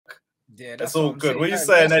Yeah, It's that's all what I'm good. saying. What are you Like,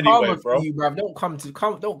 saying that's anyway, karma for bro? you,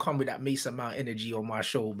 bruv. Don't come with that Mason Mount energy on my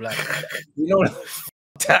show, blood. You know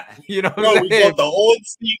that. You know what Bro, I'm we saying? got the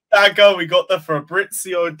Ornstein dagger. We got the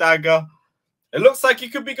Fabrizio dagger. It looks like he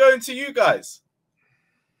could be going to you guys.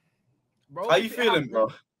 Bro, How you feeling, bro?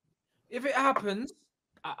 If it happens,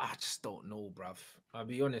 I just don't know, bruv. I'll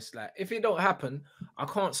be honest. Like, if it don't happen, I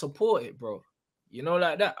can't support it, bro. You know,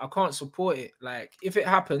 like that. I can't support it. Like, if it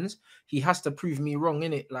happens, he has to prove me wrong,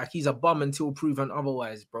 innit? Like, he's a bum until proven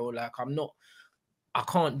otherwise, bro. Like, I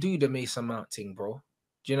can't do the Mason Mount thing, bro.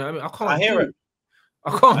 Do you know what I mean? I can't hear do it. it.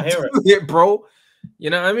 I can't hear do it, bro.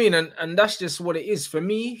 You know what I mean? And that's just what it is. For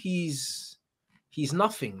me, he's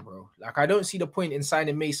nothing, bro. Like, I don't see the point in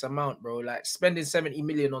signing Mason Mount, bro. Like, spending 70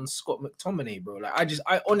 million on Scott McTominay, bro. Like,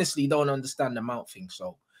 I honestly don't understand the Mount thing.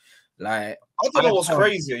 So, like, I don't know what's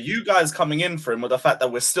crazier. You guys coming in for him, or the fact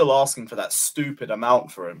that we're still asking for that stupid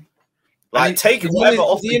amount for him. Like, take whatever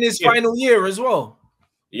off. Is he in his final year as well?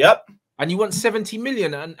 Yep. And you want 70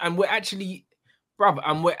 million, and we're actually, bruv,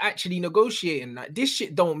 and we're actually negotiating. Like, this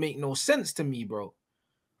shit don't make no sense to me, bro.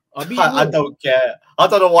 I don't care. I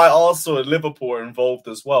don't know why Arsenal and Liverpool are involved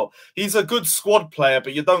as well. He's a good squad player,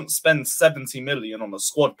 but you don't spend 70 million on a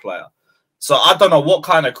squad player. So I don't know what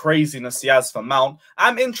kind of craziness he has for Mount.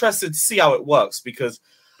 I'm interested to see how it works because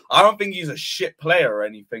I don't think he's a shit player or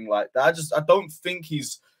anything like that. I don't think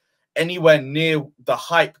he's anywhere near the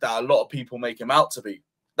hype that a lot of people make him out to be.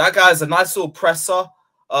 That guy's a nice little presser.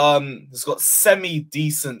 He's got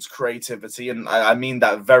semi-decent creativity, and I mean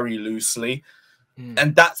that very loosely.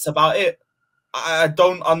 And that's about it. I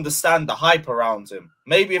don't understand the hype around him.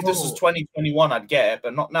 Maybe if this was 2021, I'd get it,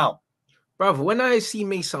 but not now. Brother, when I see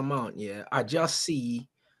Mason Mount, yeah, I just see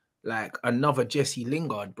like another Jesse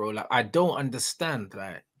Lingard, bro. Like, I don't understand.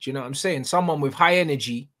 Like, do you know what I'm saying? Someone with high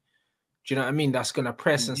energy, do you know what I mean? That's gonna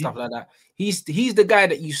press and stuff like that. He's the guy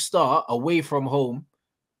that you start away from home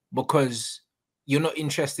because you're not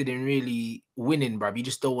interested in really winning, bruv. You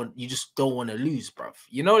just don't want to lose, bruv.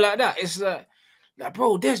 You know, like that. It's like,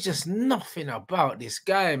 bro, there's just nothing about this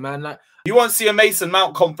guy, man. Like, you won't see a Mason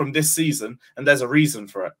Mount comp from this season, and there's a reason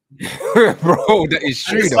for it. Bro, that is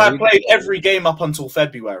true. This guy played every game up until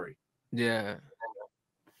February. Yeah.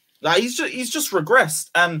 Like, he's just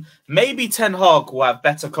regressed, and maybe Ten Hag will have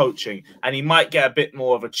better coaching, and he might get a bit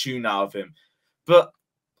more of a tune out of him. But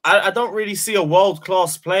I don't really see a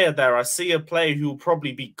world-class player there. I see a player who will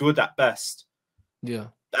probably be good at best. Yeah.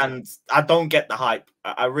 And I don't get the hype.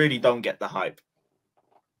 I really don't get the hype.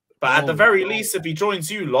 But at the very least, if he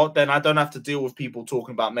joins you lot, then I don't have to deal with people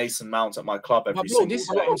talking about Mason Mount at my club every single day. This is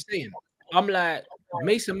what I'm saying. I'm like,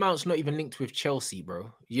 Mason Mount's not even linked with Chelsea,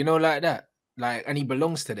 bro. You know, like that. Like, and he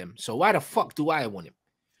belongs to them. So why the fuck do I want him?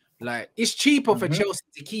 Like, it's cheaper for Chelsea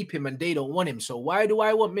to keep him and they don't want him. So why do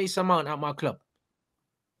I want Mason Mount at my club?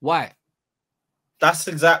 Why? That's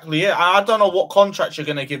exactly it. I don't know what contract you're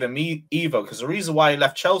going to give him either, because the reason why he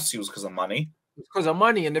left Chelsea was because of money. It's because of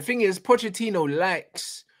money. And the thing is, Pochettino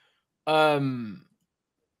likes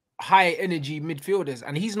high energy midfielders,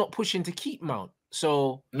 and he's not pushing to keep Mount.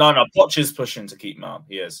 So no, Poch is pushing to keep Mount.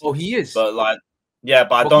 He is. Oh, he is. But like, yeah,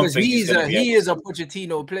 but I don't think he is a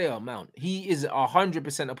Pochettino player. Mount. He is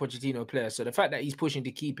 100% a Pochettino player. So the fact that he's pushing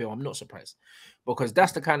to keep him, I'm not surprised, because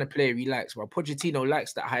that's the kind of player he likes. Well, Pochettino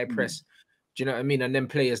likes that high press. Do you know what I mean? And then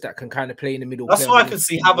players that can kind of play in the middle. That's why I can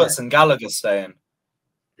see Havertz and Gallagher staying.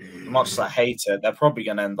 Much as I hate it, they're probably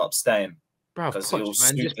going to end up staying. Bro,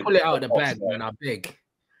 man, just pull it out of the bag, man. I beg.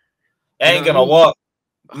 It ain't going to work.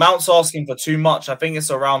 Mount's asking for too much. I think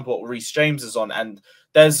it's around what Reece James is on, and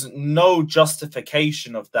there's no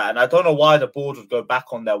justification of that. And I don't know why the board would go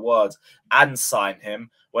back on their word and sign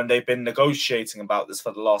him when they've been negotiating about this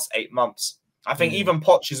for the last 8 months. I think even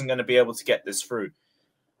Poch isn't going to be able to get this through.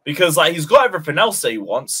 Because like he's got everything else that he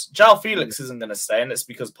wants. João Felix isn't going to stay, and it's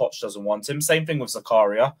because Poch doesn't want him. Same thing with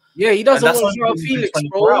Zakaria. Yeah, he doesn't want João Felix,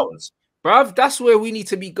 bro. Bruv, that's where we need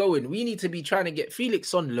to be going. We need to be trying to get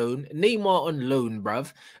Felix on loan, Neymar on loan,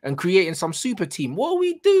 bruv, and creating some super team. What are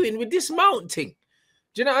we doing with this Mount thing?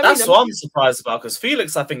 Do you know what I mean? That's what I'm surprised about, because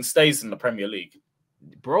Felix, I think, stays in the Premier League.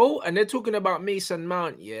 Bro, and they're talking about Mason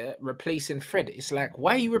Mount, yeah, replacing Fred. It's like,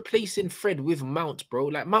 why are you replacing Fred with Mount, bro?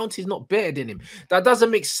 Like, Mount is not better than him. That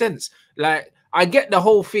doesn't make sense. Like, I get the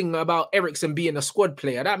whole thing about Eriksen being a squad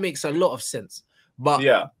player. That makes a lot of sense. But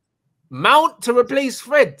yeah, Mount to replace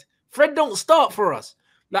Fred. Fred don't start for us.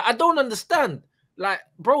 Like, I don't understand. Like,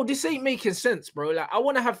 bro, this ain't making sense, bro. Like, I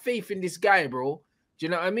want to have faith in this guy, bro. Do you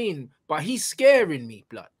know what I mean? But he's scaring me,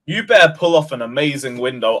 blood. You better pull off an amazing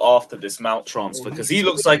window after this Mount transfer, because he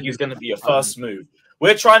looks like he's going to be a first move.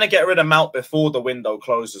 We're trying to get rid of Mount before the window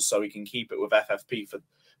closes so we can keep it with FFP for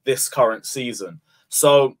this current season.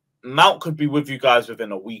 So Mount could be with you guys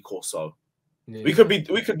within a week or so. Yeah. We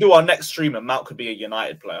could do our next stream and Mount could be a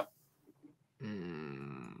United player.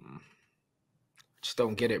 Just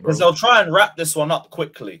don't get it, bro. Because they'll try and wrap this one up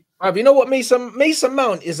quickly. You know what, Mason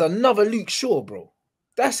Mount is another Luke Shaw, bro.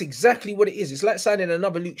 That's exactly what it is. It's like signing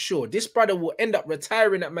another Luke Shaw. This brother will end up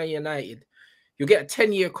retiring at Man United. You'll get a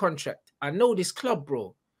 10-year contract. I know this club,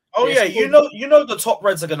 bro. Oh yeah, you know the top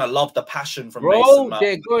Reds are gonna love the passion from Mason Mount.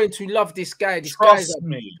 They're going to love this guy. This guy's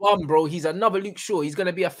a bum, bro. He's another Luke Shaw. He's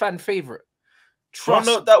gonna be a fan favorite. Trust.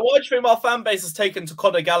 Why do you think our fan base has taken to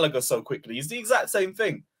Conor Gallagher so quickly? He's the exact same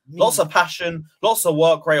thing. Lots of passion, lots of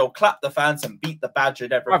work rate. He'll clap the fans and beat the badge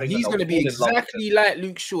and everything. He's going to be exactly like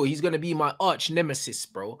Luke Shaw. He's going to be my arch nemesis,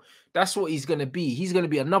 bro. That's what he's going to be. He's going to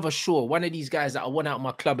be another Shaw, one of these guys that I want out of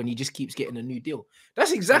my club and he just keeps getting a new deal.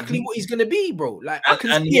 That's exactly what he's going to be, bro. Like, I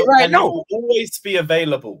can see it right now. He will always be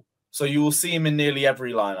available. So you will see him in nearly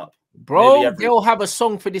every lineup. Bro, they'll have a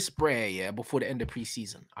song for this spray, yeah, before the end of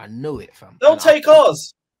preseason. I know it, fam. They'll take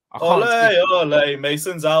ours. Ole,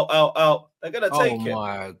 Mason's out. They're gonna take it. Oh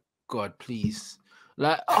my god, please!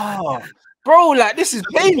 Like, bro, like this is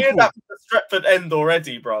painful. Hear that from the Stretford end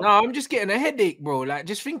already, bro. No, I'm just getting a headache, bro. Like,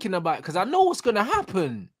 just thinking about it because I know what's gonna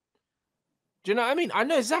happen. Do you know what I mean? I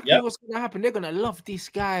know exactly what's gonna happen. They're gonna love this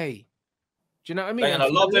guy. Do you know what I mean? They're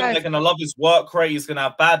gonna love him. They're gonna love his work rate. He's gonna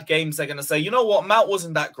have bad games. They're gonna say, you know what, Mount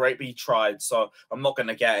wasn't that great, but he tried, so I'm not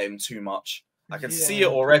gonna get him too much. I can see it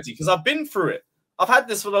already because I've been through it. I've had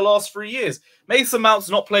this for the last 3 years. Mason Mount's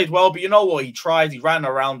not played well, but you know what? He tried. He ran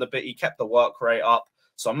around a bit. He kept the work rate up.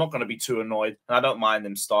 So I'm not going to be too annoyed. And I don't mind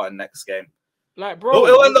him starting next game. Like, bro.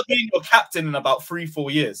 He'll end up being your captain in about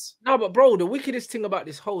 3-4 years. No, but bro, the wickedest thing about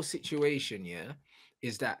this whole situation,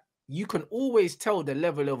 is that you can always tell the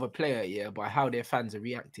level of a player, by how their fans are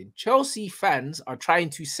reacting. Chelsea fans are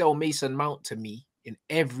trying to sell Mason Mount to me in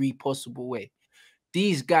every possible way.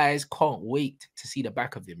 These guys can't wait to see the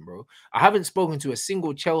back of him, bro. I haven't spoken to a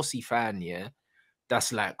single Chelsea fan,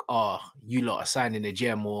 that's like, oh, you lot are signing a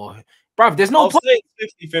gem or... Bruv, there's no... I'll say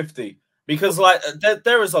it's 50-50. Because, like,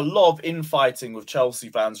 there is a lot of infighting with Chelsea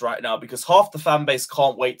fans right now because half the fan base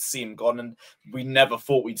can't wait to see him gone and we never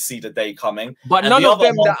thought we'd see the day coming. But none of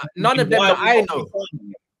them that I know.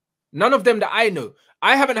 None of them that I know.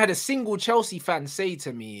 I haven't had a single Chelsea fan say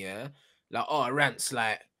to me, like, oh, Rants,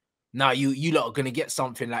 like, nah, you lot are gonna get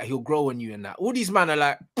something, like he'll grow on you and that. All these man are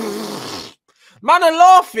like, man are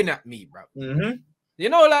laughing at me, bro. You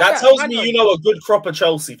know, like that tells me you know a good crop of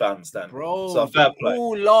Chelsea fans, then, bro. So fair play.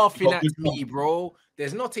 All laughing at me, bro.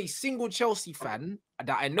 There's not a single Chelsea fan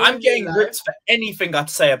that I know. I'm getting ripped for anything I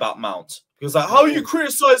say about Mount because, like, how are you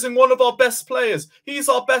criticizing one of our best players? He's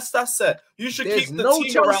our best asset. You should keep the no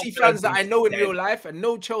team Chelsea around fans that I know in real life, and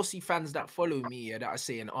no Chelsea fans that follow me that are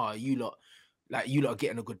saying, "Oh, you lot are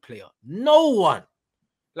getting a good player." No one,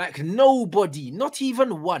 like nobody, not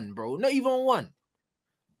even one, bro, not even one.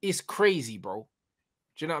 It's crazy, bro.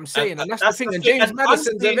 Do you know what I'm saying? And that's the thing. And James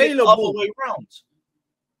Maddison's available. Other way round.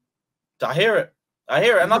 I hear it.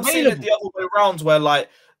 And I'm seeing it the other way around where, like,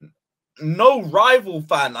 no rival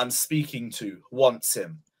fan I'm speaking to wants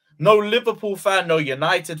him. No Liverpool fan, no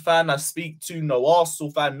United fan I speak to, no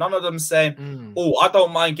Arsenal fan. None of them saying, oh, I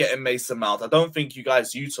don't mind getting Mason Mount. I don't think you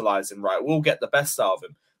guys utilize him right. We'll get the best out of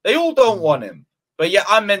him. They all don't want him. But yeah,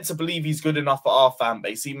 I'm meant to believe he's good enough for our fan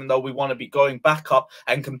base, even though we want to be going back up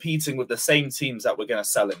and competing with the same teams that we're going to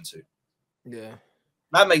sell him to. Yeah.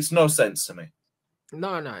 That makes no sense to me.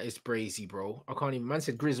 No, it's brazy, bro. I can't even... Man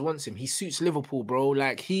said Grizz wants him. He suits Liverpool, bro.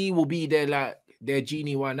 Like, he will be their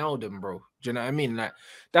Genie Wijnaldum, bro. Do you know what I mean? Like,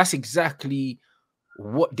 that's exactly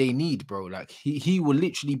what they need, bro. Like, he will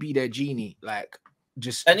literally be their Genie. Like,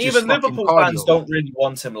 even Liverpool fans don't really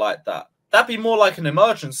want him like that. That'd be more like an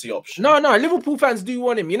emergency option. No, Liverpool fans do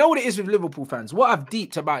want him. You know what it is with Liverpool fans? What I've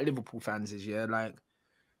deeped about Liverpool fans is, like,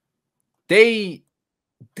 they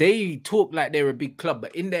talk like they're a big club,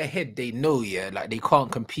 but in their head, they know, like, they can't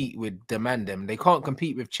compete with them. They can't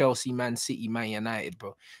compete with Chelsea, Man City, Man United,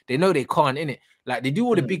 bro. They know they can't, innit? Like, they do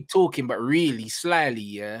all the big talking, but really,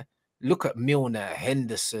 slyly, look at Milner,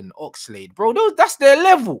 Henderson, Oxlade, bro. That's their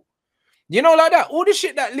level. You know, like that. All the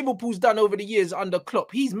shit that Liverpool's done over the years under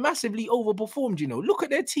Klopp, he's massively overperformed, you know. Look at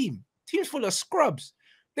their team. Team's full of scrubs.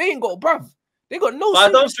 They ain't got, bruv. They got no... I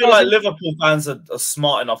don't feel like Liverpool fans are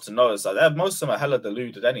smart enough to notice that. Most of them are hella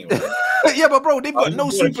deluded anyway. Yeah, but bro, they've got no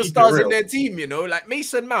superstars in their team, you know. Like,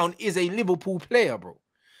 Mason Mount is a Liverpool player, bro.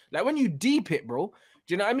 Like, when you deep it, bro,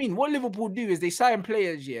 do you know what I mean? What Liverpool do is they sign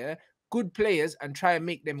players, good players, and try and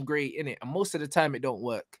make them great, innit? And most of the time, it don't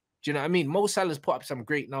work. Do you know what I mean? Mo Salah's put up some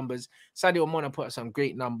great numbers. Sadio Mane put up some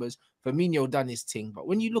great numbers. Firmino done his thing. But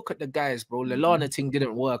when you look at the guys, bro, Lallana thing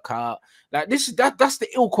didn't work out. Like that's the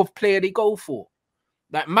ilk of player they go for.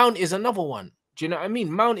 Like Mount is another one. Do you know what I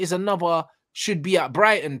mean? Mount is another should be at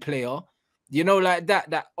Brighton player. You know, like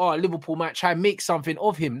that Liverpool might try and make something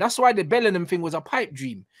of him. That's why the Bellingham thing was a pipe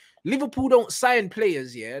dream. Liverpool don't sign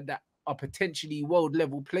players, that are potentially world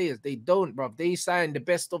level players. They don't, bro. They sign the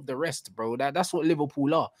best of the rest, bro. That's what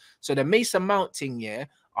Liverpool are. So the Mason Mount thing,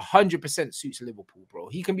 100% suits Liverpool, bro.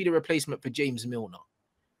 He can be the replacement for James Milner.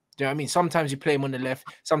 Do you know what I mean? Sometimes you play him on the left,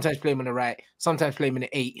 sometimes play him on the right, sometimes play him in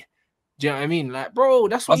the 8. Do you know what I mean? Like, bro,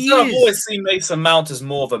 that's what he is. I've always seen Mason Mount as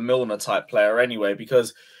more of a Milner type player anyway,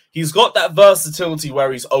 because he's got that versatility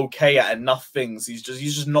where he's okay at enough things. He's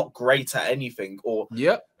just not great at anything. Or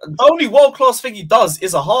the only world class thing he does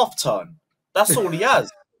is a half turn. That's all he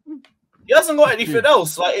has. He hasn't got anything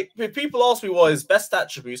else. Like if people ask me what his best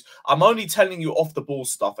attributes, I'm only telling you off the ball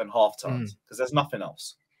stuff and half turns because there's nothing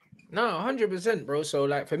else. No, 100%, bro. So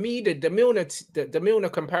like for me, the Milner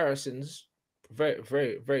comparisons, very,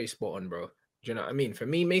 very, very spot on, bro. Do you know what I mean? For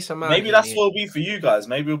me, Mason Mount. Maybe that's what it'll be for you guys.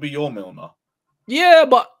 Maybe it'll be your Milner. Yeah,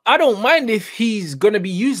 but I don't mind if he's gonna be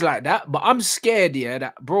used like that. But I'm scared,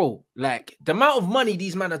 that bro, like the amount of money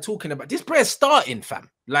these men are talking about. This player's starting, fam.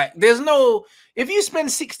 Like, there's no if you spend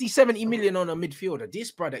 60, 70 million on a midfielder,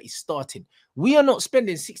 this brother is starting. We are not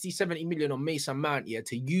spending 60, 70 million on Mason Mount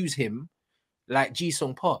to use him like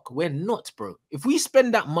Ji-sung Park. We're not, bro. If we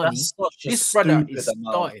spend that money, this brother is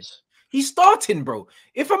starting. He's starting, bro.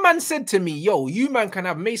 If a man said to me, yo, you man can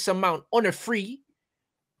have Mason Mount on a free,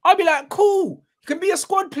 I'll be like, cool. He can be a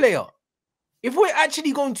squad player. If we're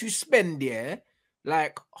actually going to spend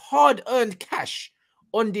like hard-earned cash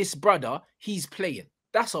on this brother, he's playing.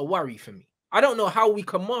 That's a worry for me. I don't know how we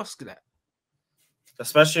can mask that.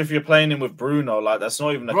 Especially if you're playing him with Bruno, like that's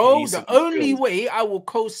not even a bro. The only way I will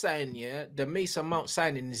co-sign the Mason Mount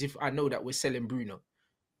signing is if I know that we're selling Bruno.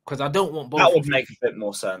 Because I don't want both. That would make a bit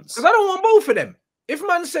more sense. Because I don't want both of them. If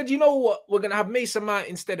man said, you know what, we're gonna have Mason Mount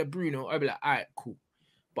instead of Bruno, I'd be like, all right, cool.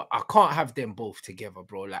 But I can't have them both together,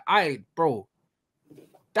 bro. Like, bro,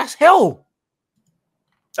 that's hell.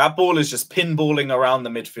 That ball is just pinballing around the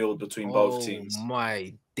midfield between both teams.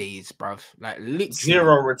 My days, bruv. Like, literally.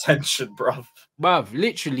 Zero retention, bruv. Bruv,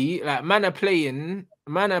 literally, like, man are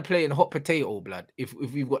playing hot potato, blood. If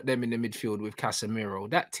we've got them in the midfield with Casemiro,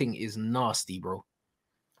 that thing is nasty, bro.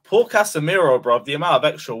 Poor Casemiro, bro. The amount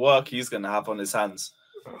of extra work he's going to have on his hands.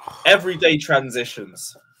 Everyday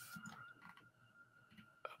transitions.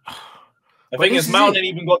 The thing is, Mount ain't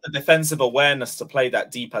even got the defensive awareness to play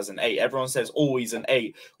that deep as an 8. Everyone says, oh, he's an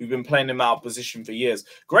 8. We've been playing him out of position for years.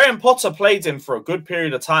 Graham Potter played him for a good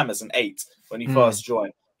period of time as an 8 when he first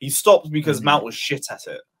joined. He stopped because Mount was shit at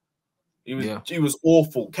it. He was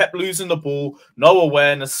awful. Kept losing the ball. No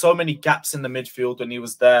awareness. So many gaps in the midfield when he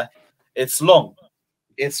was there. It's long.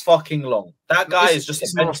 It's fucking long. That guy is just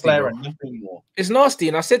a bench player and nothing more. It's nasty.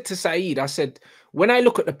 And I said to Saeed, I said, when I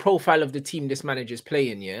look at the profile of the team this manager's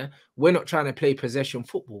playing, we're not trying to play possession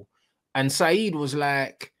football. And Saeed was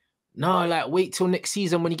like, no, like, wait till next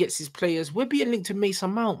season when he gets his players. We're being linked to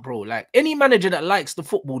Mason Mount, bro. Like, any manager that likes the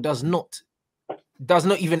football does not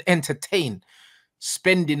even entertain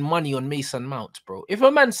spending money on Mason Mount, bro. If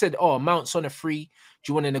a man said, oh, Mount's on a free,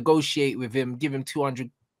 do you want to negotiate with him, give him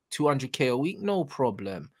 200K a week? No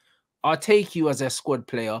problem. I'll take you as a squad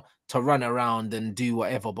player to run around and do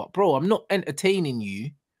whatever. But, bro, I'm not entertaining you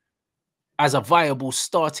as a viable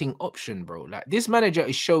starting option, bro. Like, this manager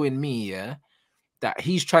is showing me, that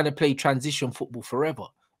he's trying to play transition football forever.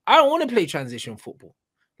 I don't want to play transition football.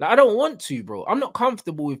 Like, I don't want to, bro. I'm not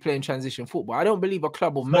comfortable with playing transition football. I don't believe a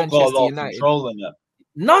club of Manchester United.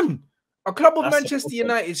 None. A club of Manchester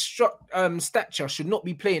United stature should not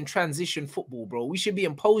be playing transition football, bro. We should be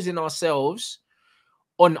imposing ourselves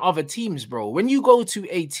on other teams, bro. When you go to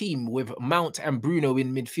a team with Mount and Bruno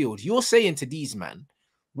in midfield, you're saying to these man,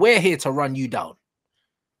 we're here to run you down.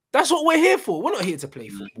 That's what we're here for. We're not here to play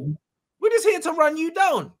football. We're just here to run you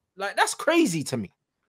down. Like, that's crazy to me.